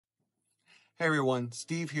Hey everyone,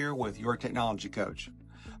 Steve here with your technology coach.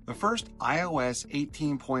 The first iOS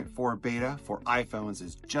 18.4 beta for iPhones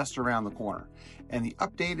is just around the corner, and the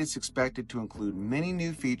update is expected to include many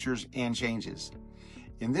new features and changes.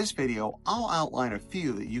 In this video, I'll outline a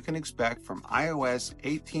few that you can expect from iOS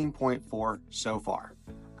 18.4 so far.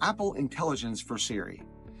 Apple Intelligence for Siri.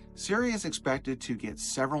 Siri is expected to get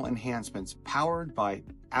several enhancements powered by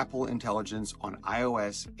Apple Intelligence on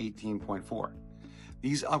iOS 18.4.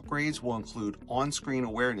 These upgrades will include on-screen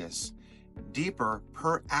awareness, deeper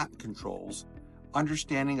per-app controls,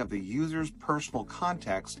 understanding of the user's personal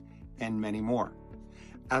context, and many more.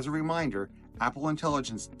 As a reminder, Apple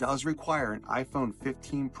Intelligence does require an iPhone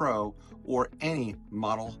 15 Pro or any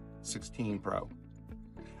Model 16 Pro.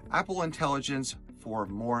 Apple Intelligence for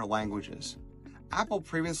more languages. Apple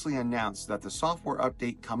previously announced that the software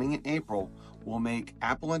update coming in April will make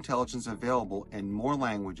Apple Intelligence available in more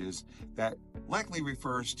languages. That likely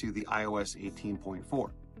refers to the iOS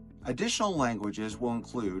 18.4. Additional languages will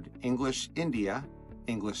include English India,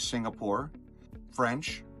 English Singapore,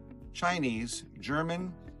 French, Chinese,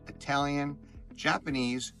 German, Italian,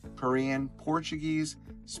 Japanese, Korean, Portuguese,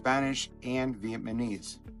 Spanish, and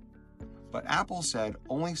Vietnamese. But Apple said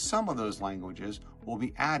only some of those languages will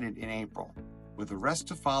be added in April, with the rest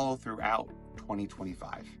to follow throughout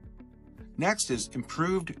 2025. Next is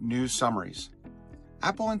improved news summaries.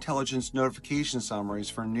 Apple Intelligence notification summaries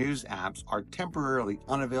for news apps are temporarily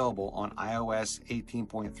unavailable on iOS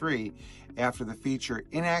 18.3 after the feature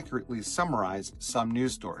inaccurately summarized some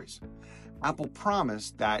news stories. Apple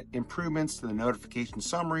promised that improvements to the notification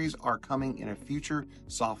summaries are coming in a future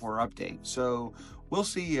software update, so we'll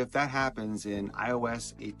see if that happens in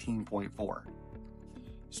iOS 18.4.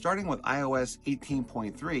 Starting with iOS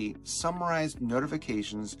 18.3, summarized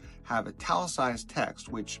notifications have italicized text,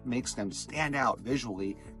 which makes them stand out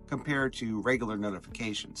visually compared to regular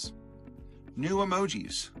notifications. New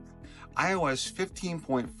emojis. iOS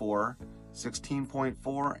 15.4,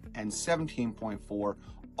 16.4, and 17.4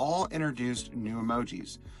 all introduced new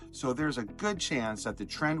emojis, so there's a good chance that the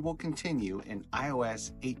trend will continue in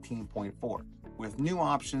iOS 18.4, with new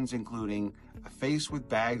options including a face with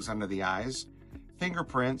bags under the eyes,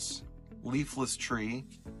 fingerprints, leafless tree,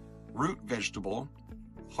 root vegetable,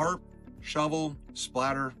 harp, shovel,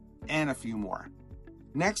 splatter, and a few more.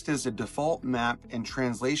 Next is the default map and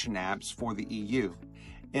translation apps for the EU.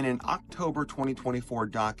 In an October 2024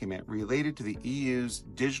 document related to the EU's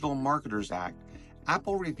Digital Marketers Act,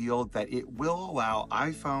 Apple revealed that it will allow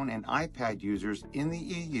iPhone and iPad users in the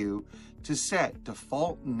EU to set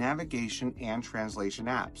default navigation and translation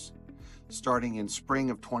apps. Starting in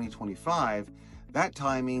spring of 2025, that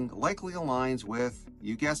timing likely aligns with,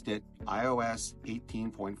 you guessed it, iOS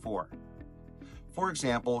 18.4. For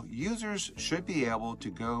example, users should be able to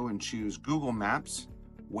go and choose Google Maps,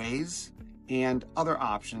 Waze, and other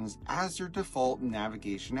options as their default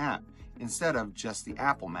navigation app, instead of just the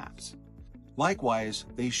Apple Maps. Likewise,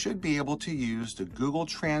 they should be able to use the Google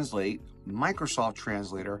Translate, Microsoft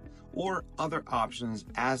Translator, or other options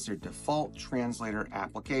as their default translator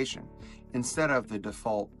application, instead of the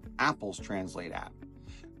default Apple's Translate app.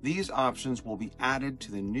 These options will be added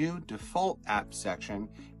to the new default app section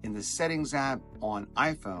in the Settings app on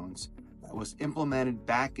iPhones that was implemented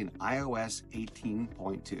back in iOS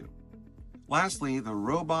 18.2. Lastly, the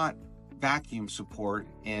robot vacuum support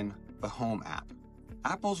in the Home app.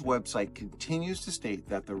 Apple's website continues to state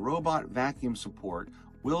that the robot vacuum support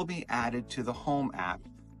will be added to the Home app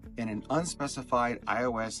in an unspecified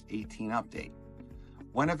iOS 18 update.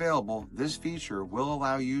 When available, this feature will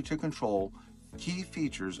allow you to control key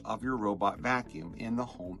features of your robot vacuum in the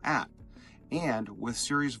Home app and with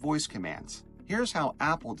Siri's voice commands. Here's how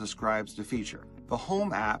Apple describes the feature. The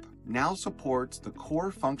Home app now supports the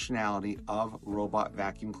core functionality of robot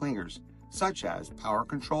vacuum cleaners, such as power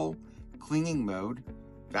control, cleaning mode,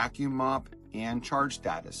 vacuum mop, and charge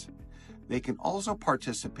status. They can also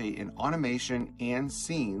participate in automation and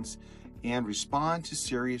scenes and respond to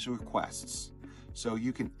Siri's requests. So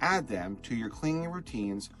you can add them to your cleaning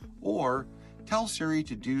routines or tell Siri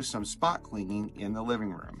to do some spot cleaning in the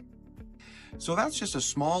living room. So that's just a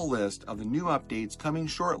small list of the new updates coming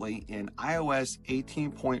shortly in iOS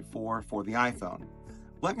 18.4 for the iPhone.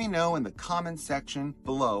 Let me know in the comments section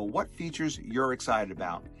below what features you're excited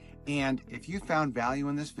about. And if you found value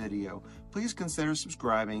in this video, please consider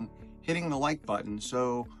subscribing, hitting the like button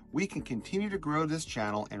so we can continue to grow this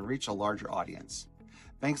channel and reach a larger audience.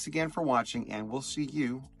 Thanks again for watching, and we'll see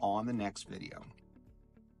you on the next video.